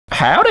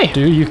howdy.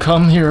 Do you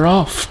come here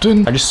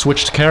often? I just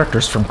switched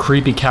characters from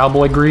creepy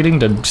cowboy greeting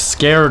to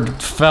scared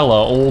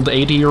fella, old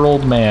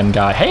 80-year-old man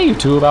guy. Hey,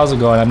 YouTube, how's it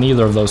going? I'm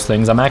neither of those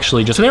things. I'm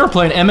actually just... Today we're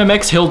playing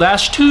MMX Hill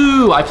Dash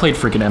 2. I played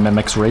freaking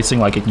MMX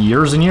racing like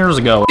years and years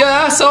ago.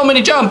 Yeah, so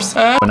many jumps.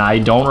 And I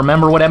don't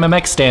remember what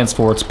MMX stands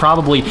for. It's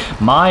probably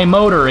my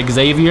motor,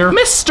 Xavier.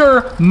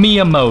 Mr.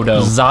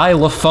 Miyamoto.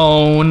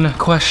 Xylophone,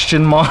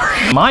 question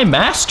mark. My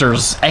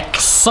master's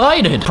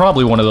excited.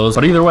 Probably one of those.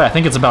 But either way, I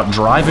think it's about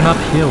driving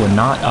uphill and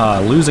not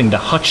losing to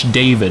Hutch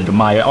David,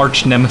 my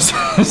arch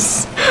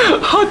nemesis.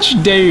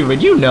 Hutch David,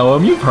 you know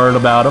him. You've heard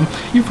about him.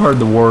 You've heard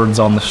the words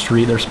on the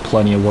street. There's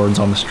plenty of words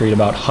on the street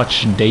about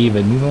Hutch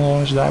David. You know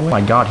what that way?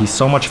 My God, he's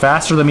so much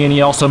faster than me, and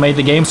he also made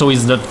the game, so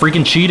he's the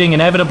freaking cheating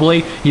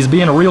inevitably. He's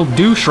being a real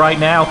douche right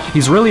now.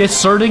 He's really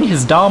asserting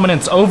his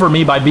dominance over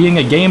me by being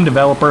a game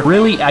developer.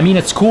 Really, I mean,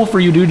 it's cool for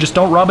you, dude. Just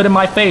don't rub it in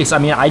my face. I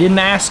mean, I didn't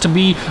ask to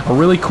be a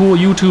really cool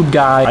YouTube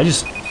guy.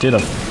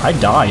 I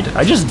died.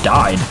 I just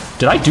died.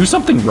 Did I do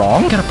something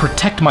wrong? Gotta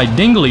protect my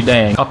dingly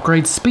dang.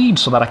 Upgrade speed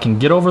so that I can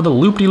get over the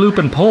loop-de-loop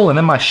and pull, and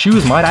then my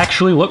shoes might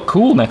actually look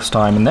cool next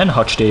time, and then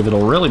Hutch David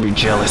will really be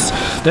jealous.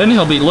 Then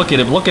he'll be, look at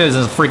him, look at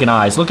his freaking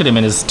eyes. Look at him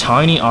in his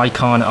tiny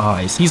icon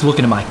eyes. He's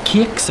looking at my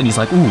kicks, and he's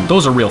like, ooh,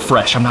 those are real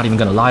fresh. I'm not even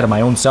gonna lie to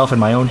my own self in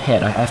my own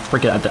head.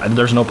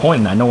 There's no point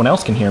in that. No one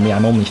else can hear me.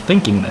 I'm only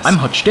thinking this. I'm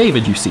Hutch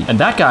David, you see. And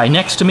that guy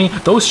next to me,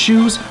 those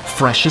shoes,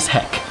 fresh as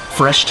heck.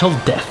 Fresh till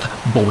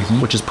death, boy.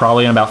 Which is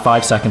probably in about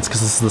 5 seconds,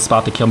 because this is the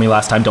spot that killed me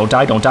last time. Don't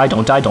die, don't die,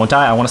 don't die, don't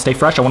die. I want to stay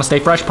fresh, I want to stay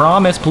fresh.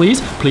 Promise,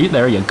 please. Please,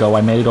 there you go,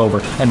 I made it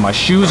over. And my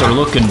shoes are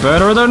looking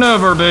better than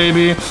ever,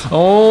 baby.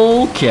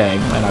 Okay,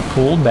 and I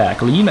pulled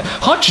back. Lean.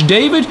 Hutch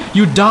David,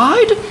 you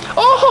died?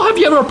 Oh, have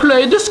you ever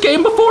played this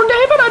game before,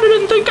 David? I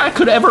didn't think I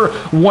could ever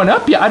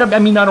one-up you. I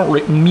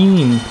don't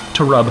mean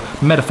to rub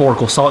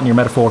metaphorical salt in your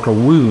metaphorical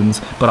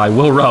wounds, but I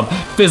will rub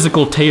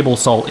physical table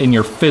salt in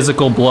your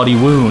physical bloody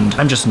wound.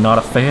 I'm just not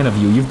a fan of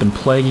you. You've been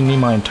plaguing me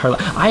my entire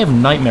life. I have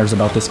nightmares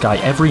about this guy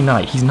every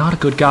night. He's not a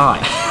good guy.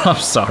 I'm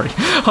sorry.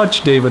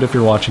 Hutch David, if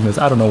you're watching this,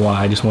 I don't know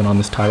why I just went on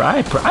this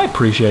tirade. I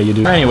appreciate you,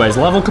 dude. Anyways,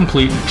 level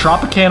complete.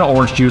 Tropicana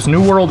orange juice,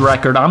 new world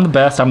record. I'm the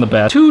best, I'm the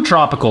best. Too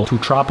tropical,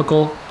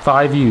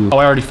 5U. Oh,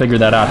 I already figured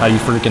that out. How do you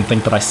freaking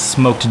think that I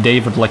smoked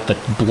David like the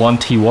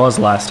blunt he was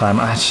last time?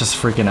 It's just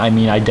freaking, I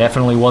mean, I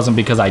definitely wasn't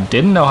because I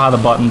didn't know how the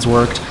buttons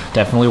worked.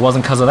 Definitely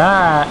wasn't because of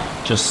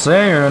that. Just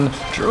saying.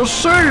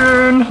 Just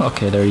saying.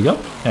 Okay, there you go.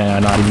 And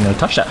I'm not even gonna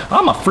touch that.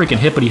 I'm a freaking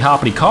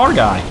hippity-hoppity car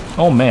guy.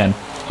 Oh, man.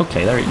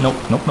 Okay, there you go.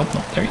 Nope.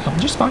 There you go.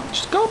 Just fine.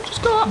 Just go up.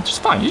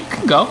 Just fine. You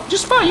can go.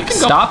 Just fine. You can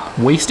go. Stop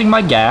wasting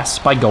my gas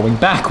by going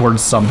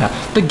backwards somehow.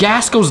 The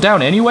gas goes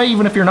down anyway,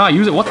 even if you're not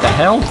using it. What the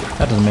hell?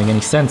 That doesn't make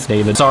any sense,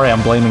 David. Sorry,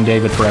 I'm blaming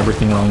David for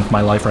everything wrong with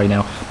my life right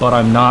now, but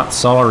I'm not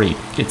sorry.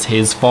 It's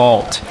his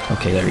fault.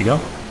 Okay, there you go.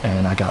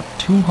 And I got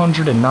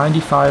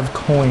 295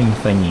 coin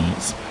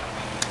thingies.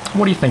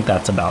 What do you think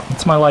that's about?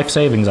 It's my life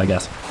savings, I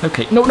guess.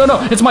 Okay, no.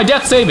 It's my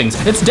death savings.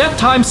 It's death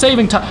time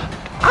saving time.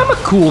 I'm a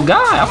cool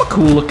guy. I'm a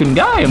cool looking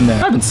guy in there.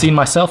 I haven't seen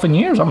myself in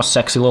years. I'm a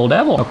sexy little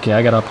devil. Okay,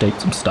 I gotta update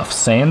some stuff.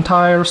 Sand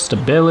tires,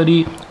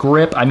 stability,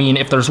 grip. I mean,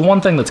 if there's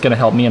one thing that's gonna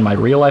help me in my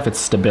real life, it's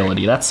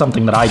stability. That's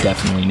something that I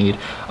definitely need.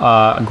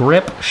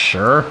 Grip,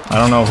 sure. I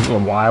don't know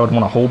why I would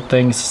want to hold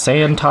things.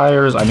 Sand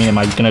tires, I mean, am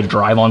I gonna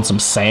drive on some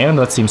sand?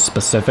 That seems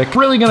specific.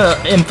 Really gonna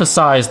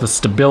emphasize the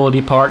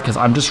stability part, because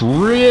I'm just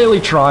really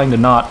trying to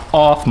not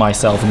off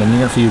myself in the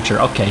near future.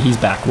 Okay, he's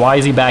back. Why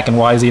is he back, and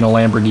why is he in a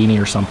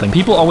Lamborghini or something?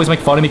 People always make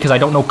fun of me because I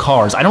don't know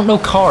cars. I don't know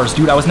cars,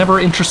 dude. I was never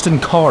interested in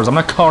cars. I'm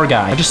not a car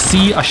guy. I just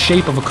see a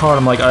shape of a car and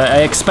I'm like,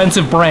 an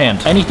expensive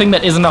brand. Anything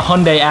that isn't a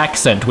Hyundai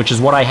Accent, which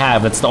is what I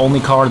have. That's the only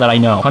car that I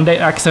know. Hyundai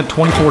Accent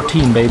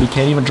 2014, baby.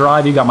 Can't even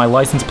drive. You got my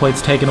license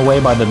plates taken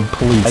away by the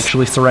police. I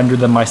actually surrendered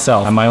them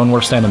myself. I'm my own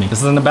worst enemy. This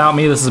isn't about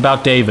me. This is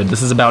about David.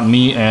 This is about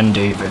me and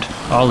David.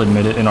 I'll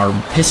admit it, in our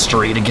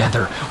history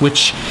together,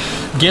 which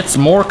gets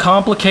more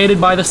complicated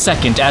by the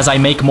second as I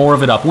make more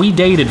of it up. We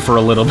dated for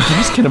a little bit. I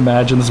just can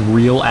imagine this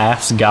real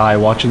ass guy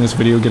watching this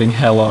video getting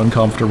hella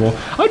uncomfortable.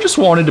 I just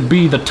wanted to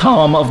be the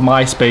Tom of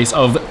MySpace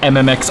of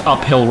MMX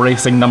Uphill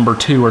Racing number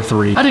 2 or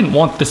 3. I didn't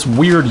want this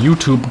weird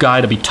YouTube guy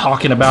to be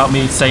talking about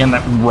me, saying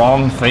that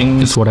wrong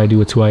things. It's what I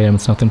do, it's who I am,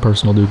 it's nothing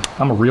personal, dude.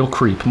 I'm a real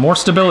creep. More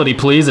stability,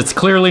 please. It's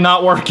clearly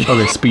not working.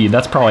 Okay, speed.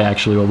 That's probably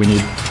actually what we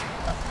need.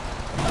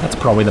 That's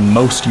probably the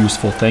most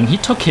useful thing. He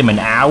took him an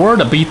hour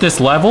to beat this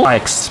level? I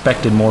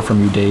expected more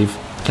from you, Dave.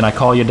 Can I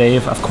call you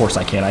Dave? Of course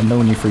I can. I've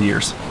known you for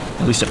years.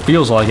 At least it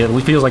feels like it.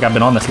 It feels like I've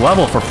been on this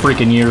level for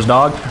freaking years,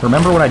 dog.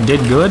 Remember when I did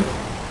good?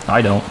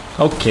 I don't.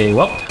 Okay,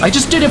 well, I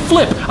just did a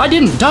flip. I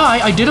didn't die,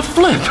 I did a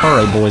flip. All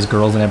right, boys,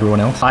 girls, and everyone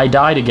else. I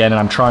died again, and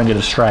I'm trying to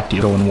distract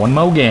you. Going one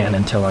more again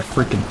until I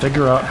freaking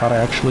figure out how to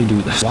actually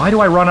do this. Why do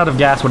I run out of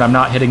gas when I'm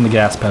not hitting the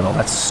gas pedal?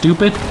 That's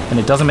stupid, and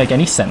it doesn't make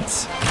any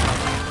sense.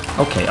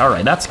 Okay, all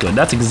right, that's good.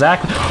 That's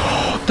exactly...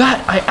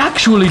 That, I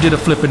actually did a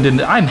flip and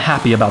didn't... I'm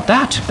happy about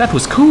that. That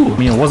was cool. I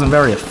mean, it wasn't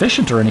very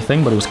efficient or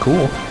anything, but it was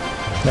cool.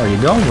 There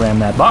you go, ram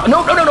that box.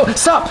 No, no, no, no,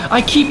 stop!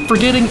 I keep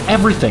forgetting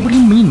everything. What do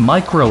you mean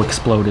micro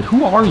exploded?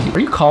 Who are you? Are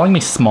you calling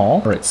me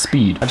small or at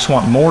speed? I just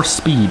want more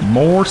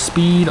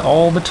speed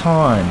all the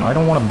time. I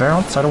don't want to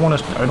bounce. I don't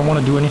want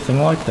to do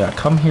anything like that.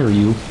 Come here,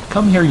 you.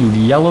 Come here, you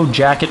yellow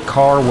jacket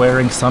car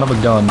wearing son of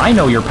a gun. I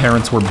know your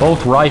parents were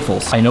both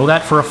rifles. I know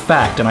that for a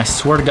fact, and I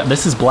swear to God,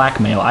 this is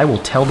blackmail. I will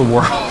tell the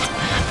world.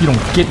 If you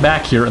don't get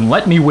back here and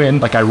let me win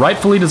like I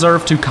rightfully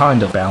deserve to,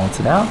 kind of. Balance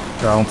it out.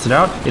 Balance it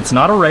out. It's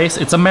not a race,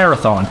 it's a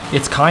marathon.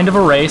 It's kind of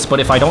a race, but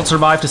if I don't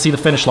survive to see the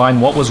finish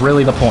line, what was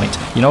really the point?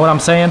 You know what I'm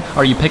saying?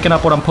 Are you picking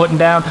up what I'm putting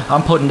down?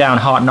 I'm putting down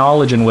hot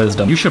knowledge and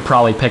wisdom. You should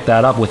probably pick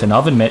that up with an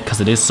oven mitt,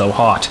 because it is so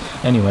hot.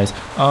 Anyways,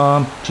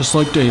 just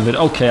like David.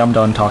 Okay, I'm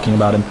done talking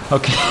about him.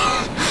 Okay.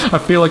 I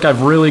feel like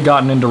I've really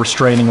gotten into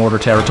restraining order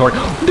territory.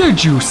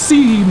 Did you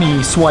see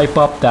me swipe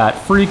up that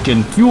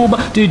freaking fuel?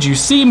 Did you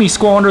see me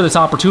squander this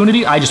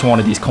opportunity? I just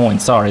wanted these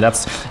coins. Sorry,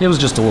 it was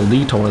just a little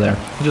detour there.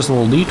 Just a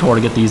little detour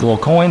to get these little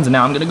coins, and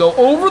now I'm gonna go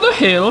over the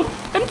hill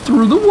and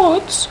through the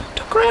woods.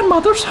 To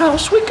grandmother's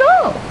house we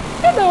go.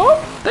 You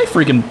know, they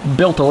freaking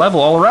built a level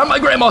all around my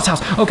grandma's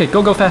house. Okay,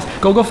 go fast,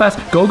 go fast,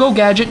 go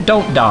gadget,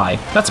 don't die.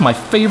 That's my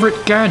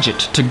favorite gadget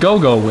to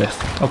go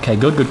with. Okay,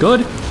 good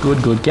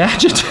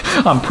gadget.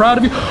 I'm proud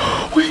of you.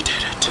 We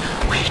did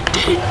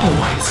it,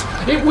 boys.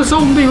 It was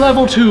only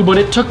level 2, but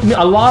it took me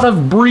a lot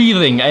of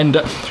breathing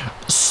and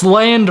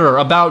slander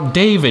about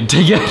David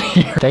to get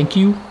here. Thank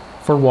you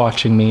for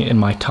watching me in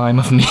my time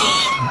of need.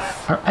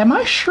 Am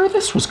I sure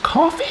this was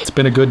coffee? It's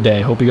been a good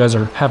day. Hope you guys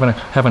are having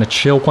a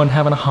chill one,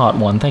 having a hot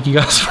one. Thank you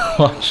guys for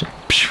watching.